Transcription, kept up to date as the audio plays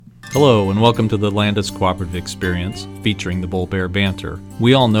Hello and welcome to the Landis Cooperative Experience, featuring the Bull Bear Banter.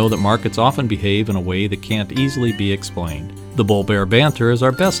 We all know that markets often behave in a way that can't easily be explained. The Bull Bear Banter is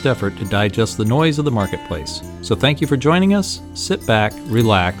our best effort to digest the noise of the marketplace. So thank you for joining us. Sit back,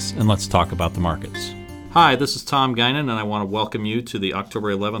 relax, and let's talk about the markets. Hi, this is Tom Guinan, and I want to welcome you to the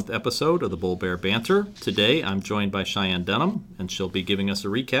October 11th episode of the Bull Bear Banter. Today, I'm joined by Cheyenne Denham, and she'll be giving us a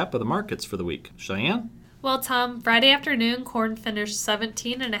recap of the markets for the week. Cheyenne? Well, Tom, Friday afternoon, corn finished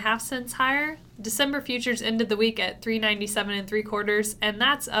 17.5 cents higher. December futures ended the week at $3.97 3/4, and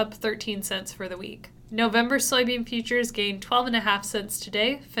that's up 13 cents for the week. November soybean futures gained 12.5 cents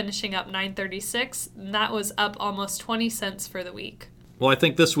today, finishing up 9.36, and that was up almost 20 cents for the week. Well, I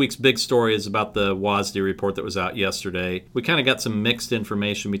think this week's big story is about the WASDE report that was out yesterday. We kind of got some mixed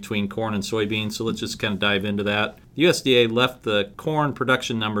information between corn and soybeans, so let's just kind of dive into that. The USDA left the corn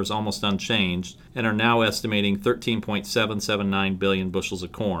production numbers almost unchanged and are now estimating 13.779 billion bushels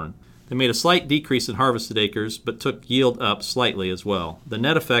of corn. They made a slight decrease in harvested acres, but took yield up slightly as well. The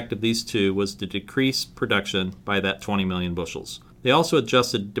net effect of these two was to decrease production by that 20 million bushels. They also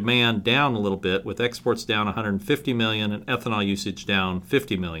adjusted demand down a little bit, with exports down 150 million and ethanol usage down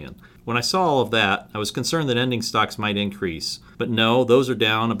 50 million. When I saw all of that, I was concerned that ending stocks might increase. But no, those are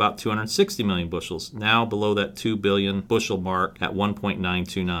down about 260 million bushels, now below that 2 billion bushel mark at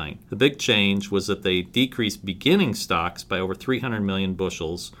 1.929. The big change was that they decreased beginning stocks by over 300 million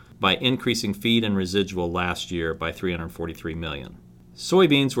bushels by increasing feed and residual last year by 343 million.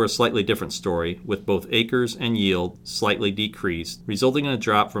 Soybeans were a slightly different story, with both acres and yield slightly decreased, resulting in a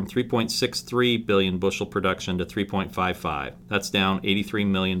drop from 3.63 billion bushel production to 3.55. That's down 83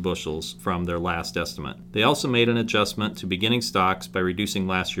 million bushels from their last estimate. They also made an adjustment to beginning stocks by reducing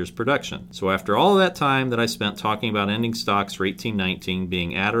last year's production. So after all of that time that I spent talking about ending stocks for 18-19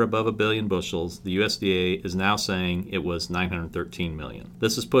 being at or above a billion bushels, the USDA is now saying it was 913 million.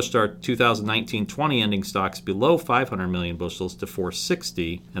 This has pushed our 2019-20 ending stocks below 500 million bushels to 460,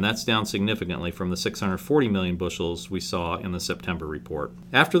 and that's down significantly from the 640 million bushels we saw in the September report.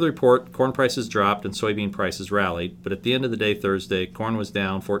 After the report, corn prices dropped and soybean prices rallied, but at the end of the day Thursday, corn was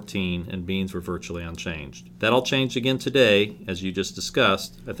down 14 and beans were virtually unchanged. That all changed again today, as you just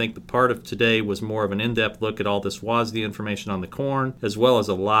discussed. I think the part of today was more of an in-depth look at all this WASDE information on the corn, as well as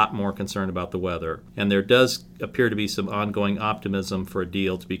a lot more concern about the weather. And there does appear to be some ongoing optimism for a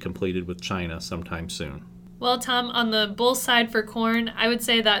deal to be completed with China sometime soon. Well, Tom, on the bull side for corn, I would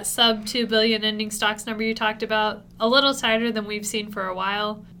say that sub 2 billion ending stocks number you talked about, a little tighter than we've seen for a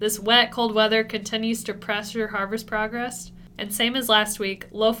while. This wet, cold weather continues to pressure harvest progress. And same as last week,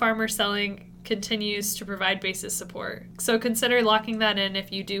 low farmer selling continues to provide basis support. So consider locking that in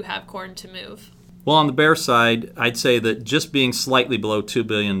if you do have corn to move. Well, on the bear side, I'd say that just being slightly below 2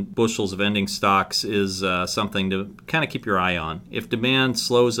 billion bushels of ending stocks is something to kind of keep your eye on. If demand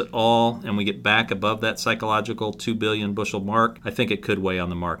slows at all and we get back above that psychological 2 billion bushel mark, I think it could weigh on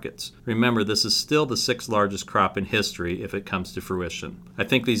the markets. Remember, this is still the sixth largest crop in history if it comes to fruition. I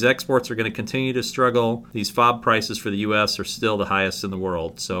think these exports are going to continue to struggle. These FOB prices for the U.S. are still the highest in the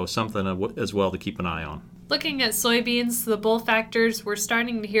world, so something as well to keep an eye on. Looking at soybeans, the bull factors, we're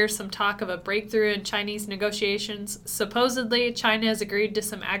starting to hear some talk of a breakthrough in Chinese negotiations. Supposedly, China has agreed to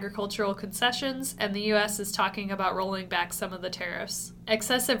some agricultural concessions, and the U.S. is talking about rolling back some of the tariffs.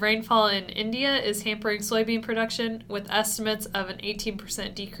 Excessive rainfall in India is hampering soybean production, with estimates of an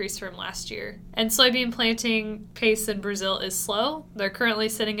 18% decrease from last year. And soybean planting pace in Brazil is slow. They're currently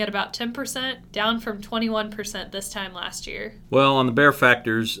sitting at about 10%, down from 21% this time last year. Well, on the bear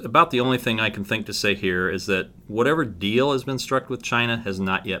factors, about the only thing I can think to say here is that whatever deal has been struck with China has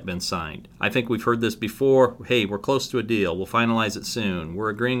not yet been signed. I think we've heard this before. Hey, we're close to a deal. We'll finalize it soon. We're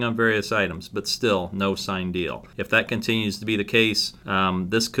agreeing on various items, but still no signed deal. If that continues to be the case,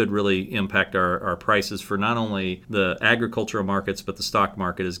 this could really impact our prices for not only the agricultural markets, but the stock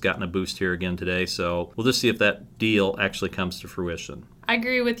market has gotten a boost here again today. So we'll just see if that deal actually comes to fruition. I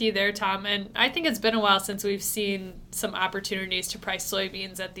agree with you there, Tom, and I think it's been a while since we've seen some opportunities to price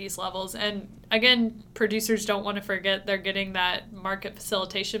soybeans at these levels. And again, producers don't want to forget they're getting that market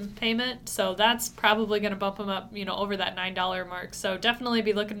facilitation payment, so that's probably going to bump them up, over that $9 mark. So definitely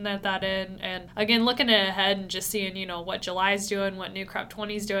be looking at that and again, looking ahead and just seeing, what July's doing, what new crop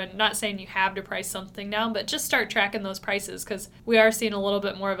 20 is doing. Not saying you have to price something now, but just start tracking those prices because we are seeing a little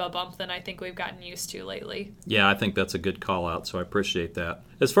bit more of a bump than I think we've gotten used to lately. Yeah, I think that's a good call out, so I appreciate that.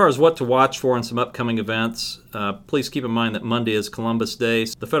 As far as what to watch for in some upcoming events, please keep in mind that Monday is Columbus Day.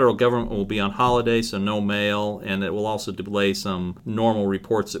 The federal government will be on holiday, so no mail, and it will also delay some normal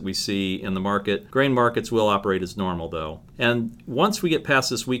reports that we see in the market. Grain markets will operate as normal, though. And once we get past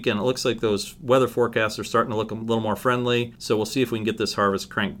this weekend, it looks like those weather forecasts are starting to look a little more friendly, so we'll see if we can get this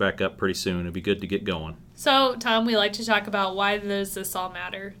harvest cranked back up pretty soon. It'd be good to get going. So, Tom, we like to talk about why does this all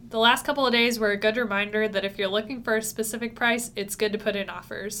matter. The last couple of days were a good reminder that if you're looking for a specific price, it's good to put in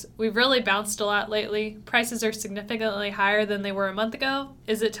offers. We've really bounced a lot lately. Prices are significantly higher than they were a month ago.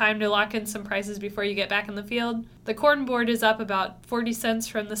 Is it time to lock in some prices before you get back in the field? The corn board is up about 40 cents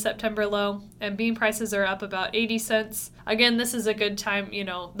from the September low, and bean prices are up about 80 cents. Again, this is a good time,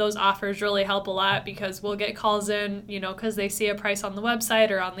 those offers really help a lot because we'll get calls in, because they see a price on the website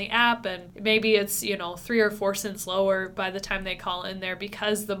or on the app, and maybe it's, 3 or 4 cents lower by the time they call in there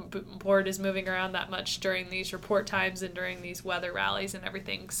because the board is moving around that much during these report times and during these weather rallies and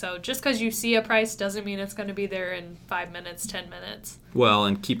everything. So just because you see a price doesn't mean it's going to be there in 5 minutes, 10 minutes. Well,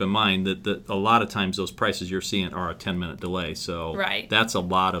 and keep in mind that a lot of times those prices you're seeing are a 10-minute delay. So right. That's a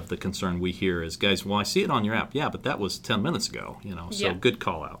lot of the concern we hear is, guys, well, I see it on your app. Yeah, but that was 10 minutes ago, so Yep. Good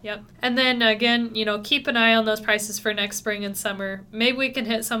call out. Yep. And then again, keep an eye on those prices for next spring and summer. Maybe we can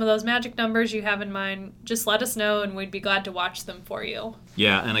hit some of those magic numbers you have in mind. Just let us know and we'd be glad to watch them for you.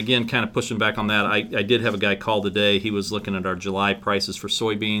 Yeah, and again, kind of pushing back on that, I did have a guy call today. He was looking at our July prices for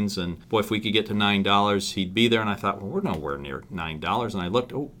soybeans, and boy, if we could get to $9, he'd be there. And I thought, well, we're nowhere near $9. And I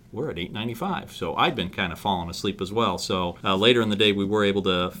looked, we're at $8.95. So I'd been kind of falling asleep as well. So later in the day, we were able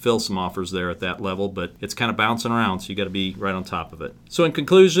to fill some offers there at that level, but it's kind of bouncing around, so you got to be right on top of it. So in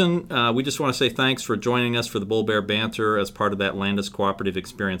conclusion, we just want to say thanks for joining us for the Bull Bear Banter as part of that Landis Cooperative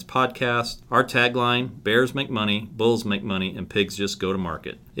Experience podcast. Our tagline, bears make money, bulls make money, and pigs just go to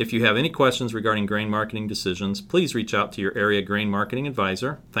market. If you have any questions regarding grain marketing decisions, please reach out to your area grain marketing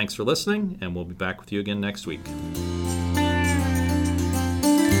advisor. Thanks for listening, and we'll be back with you again next week.